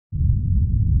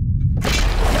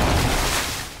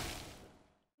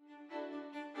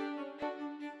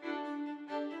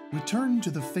Return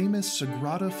to the famous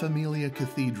Sagrada Familia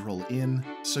Cathedral in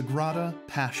Sagrada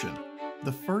Passion,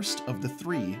 the first of the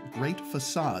 3 Great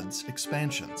Facades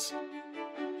expansions.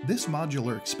 This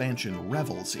modular expansion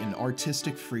revels in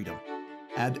artistic freedom.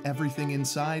 Add everything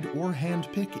inside or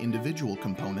hand-pick individual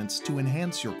components to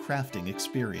enhance your crafting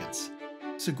experience.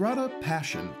 Sagrada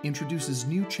Passion introduces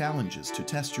new challenges to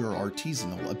test your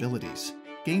artisanal abilities.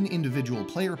 Gain individual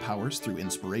player powers through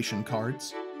inspiration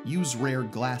cards, use rare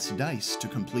glass dice to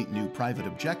complete new private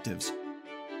objectives,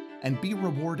 and be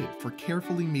rewarded for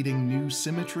carefully meeting new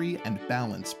symmetry and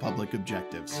balance public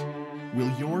objectives.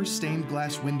 Will your stained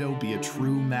glass window be a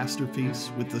true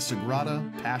masterpiece with the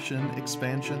Sagrada Passion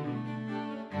expansion?